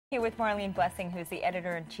Here with Marlene Blessing, who's the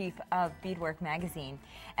editor-in-chief of Beadwork magazine,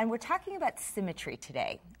 and we're talking about symmetry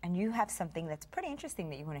today, and you have something that's pretty interesting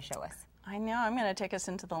that you want to show us. I know. I'm going to take us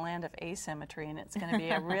into the land of asymmetry, and it's going to be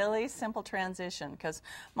a really simple transition because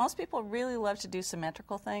most people really love to do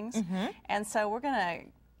symmetrical things, and so we're going to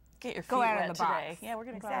get your feet wet today. Yeah, we're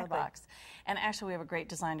going to go out of the box. And actually, we have a great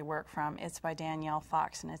design to work from. It's by Danielle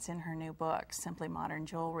Fox, and it's in her new book, Simply Modern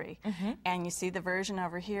Jewelry. And you see the version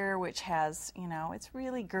over here, which has, you know, it's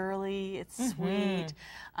really girly, it's sweet.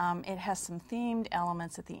 It has some themed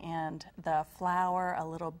elements at the end. The flower, a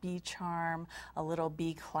little bee charm, a little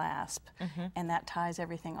bee clasp, and that ties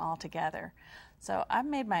everything all together. So I've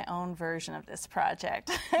made my own version of this project.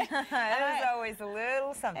 It's always a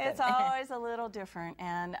little something. It's always a little different,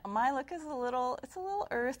 and my look is it's a little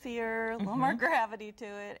earthier, a little more gravity to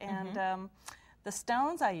it, and the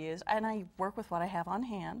stones I use, and I work with what I have on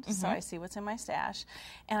hand, so I see what's in my stash,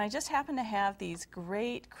 and I just happen to have these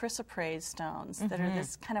great chrysoprase stones that are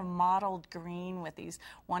this kind of mottled green with these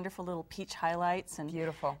wonderful little peach highlights, and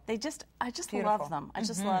beautiful. I just love them. I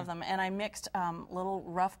just love them, and I mixed little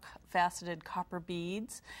rough faceted copper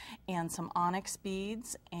beads and some onyx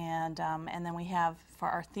beads, and then we have for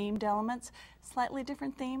our themed elements, slightly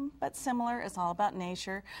different theme, but similar. It's all about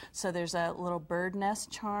nature. So there's a little bird nest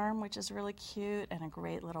charm, which is really cute, and a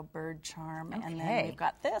great little bird charm. And then we've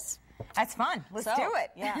got this. That's fun. Let's do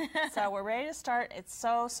it. Yeah. So we're ready to start. It's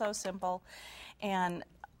so simple. And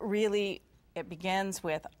really, it begins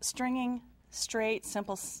with stringing, straight,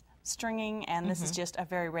 simple stringing, and this is just a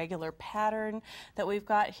very regular pattern that we've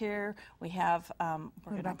got here. We have...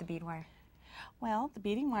 what about the bead wire? Well, the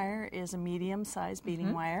beading wire is a medium-sized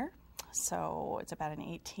beading wire. So it's about an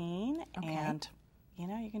 18, and you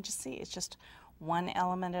know, you can just see it's just one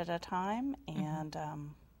element at a time, and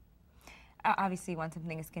obviously you want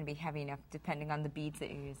something that's going to be heavy enough depending on the beads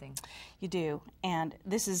that you're using. You do, and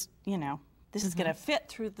this is, you know, this is going to fit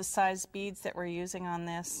through the size beads that we're using on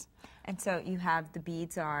this. And so you have the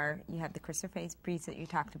beads you have the chrysoprase beads that you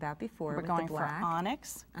talked about before. We're going for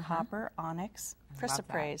onyx, copper, onyx,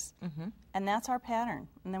 chrysoprase, and that's our pattern.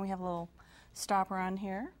 And then we have a little stopper on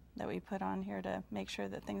here that we put on here to make sure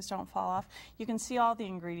that things don't fall off. You can see all the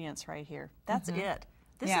ingredients right here. That's it.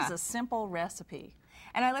 This is a simple recipe.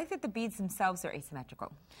 And I like that the beads themselves are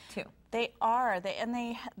asymmetrical, too. They are.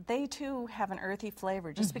 They too have an earthy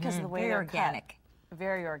flavor just because of the way they're cut.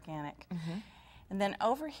 Very organic. And then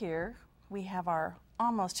over here, we have our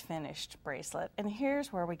almost finished bracelet. And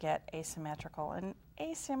here's where we get asymmetrical. And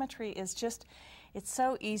asymmetry is just, it's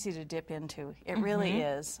so easy to dip into. It really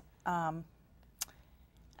is. And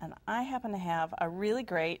I happen to have a really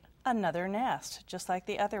great another nest, just like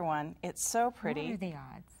the other one. It's so pretty. What are the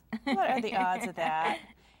odds? What are the odds of that?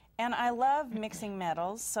 And I love mixing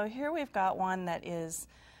metals. So here we've got one that is,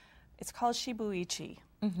 it's called shibuichi.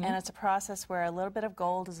 And it's a process where a little bit of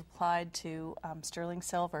gold is applied to sterling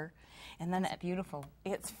silver. And then it's beautiful.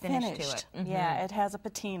 It's finish finished. To it. Yeah, it has a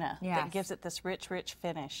patina that gives it this rich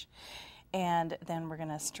finish. And then we're going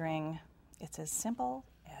to string, it's as simple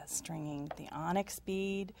as stringing the onyx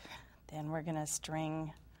bead, then we're going to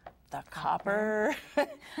string the copper.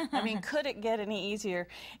 I mean, could it get any easier?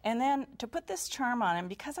 And then to put this charm on, and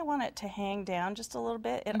because I want it to hang down just a little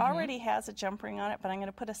bit, it already has a jump ring on it, but I'm going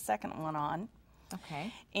to put a second one on.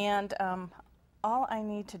 Okay. And all I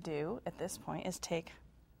need to do at this point is take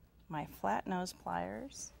my flat nose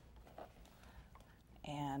pliers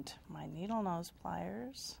and my needle nose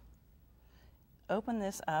pliers, open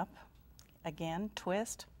this up, again,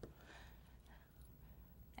 twist.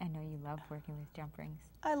 I know you love working with jump rings.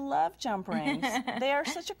 I love jump rings. They are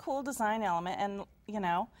such a cool design element, and, you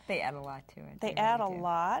know. They add a lot to it. They add a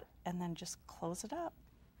lot, and then just close it up.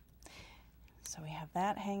 So we have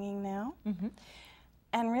that hanging now.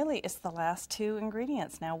 And really, it's the last two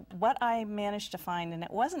ingredients. Now, what I managed to find, and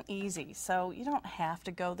it wasn't easy, so you don't have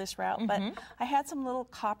to go this route, but I had some little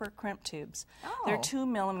copper crimp tubes. They're 2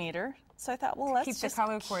 millimeter. So I thought, well, let's just keep the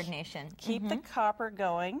color coordination. Keep the copper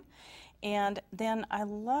going. And then I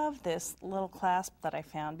love this little clasp that I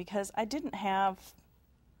found because I don't have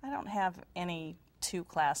any two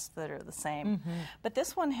clasps that are the same. But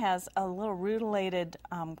this one has a little rutilated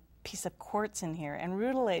piece of quartz in here, and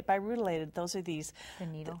by rutilated, those are these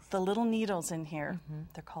the little needles in here.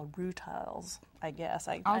 They're called rutiles, I guess.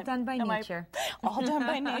 All done by nature. All done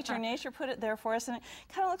by nature. Nature put it there for us, and it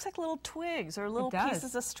kind of looks like little twigs or little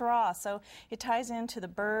pieces of straw. So it ties into the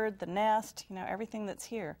bird, the nest, you know, everything that's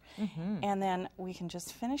here. And then we can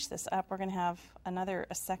just finish this up. We're going to have a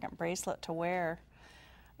second bracelet to wear.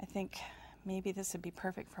 I think maybe this would be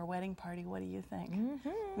perfect for a wedding party. What do you think?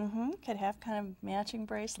 Could have kind of matching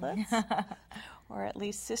bracelets, or at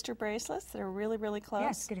least sister bracelets that are really, really close. Yeah,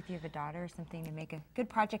 it's good if you have a daughter or something to make a good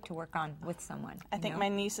project to work on with someone. I think my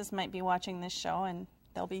nieces might be watching this show, and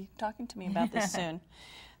they'll be talking to me about this soon.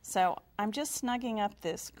 So I'm just snugging up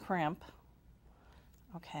this crimp.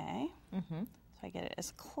 Okay. So I get it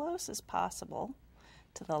as close as possible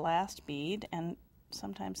to the last bead, and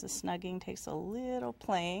sometimes the snugging takes a little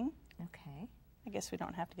playing. Okay. I guess we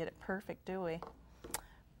don't have to get it perfect, do we?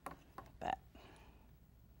 But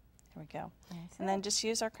there we go. And then just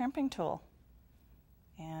use our crimping tool.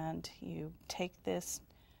 And you take this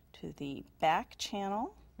to the back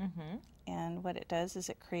channel, and what it does is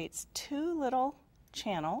it creates two little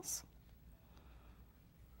channels.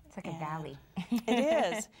 It's like a valley.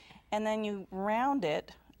 It is. And then you round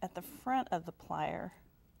it at the front of the plier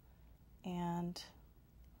and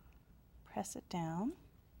press it down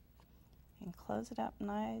and close it up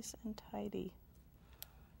nice and tidy.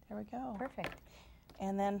 There we go. Perfect.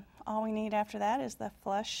 And then all we need after that is the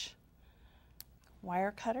flush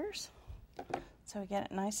wire cutters. So we get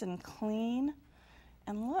it nice and clean.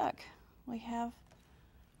 And look, we have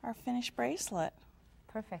our finished bracelet.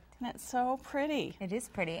 Perfect. And it's so pretty. It is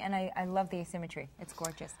pretty, and I love the asymmetry. It's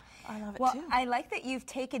gorgeous. I love it too. Well, I like that you've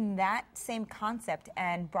taken that same concept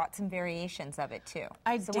and brought some variations of it too.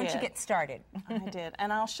 So once you get started. I did,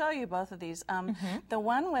 and I'll show you both of these. The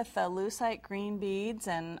one with the lucite green beads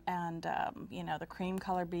and you know, the cream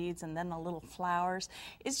color beads and then the little flowers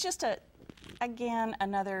is just again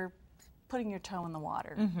another putting your toe in the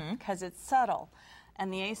water because it's subtle.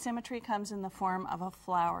 And the asymmetry comes in the form of a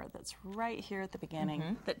flower that's right here at the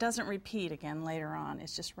beginning that doesn't repeat again later on.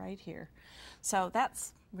 It's just right here. So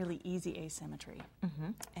that's really easy asymmetry.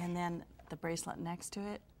 And then the bracelet next to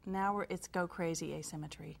it, now it's go crazy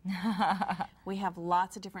asymmetry. We have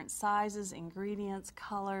lots of different sizes, ingredients,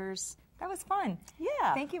 colors. That was fun.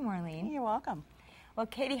 Yeah. Thank you, Marlene. You're welcome. Well,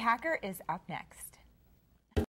 Katie Hacker is up next.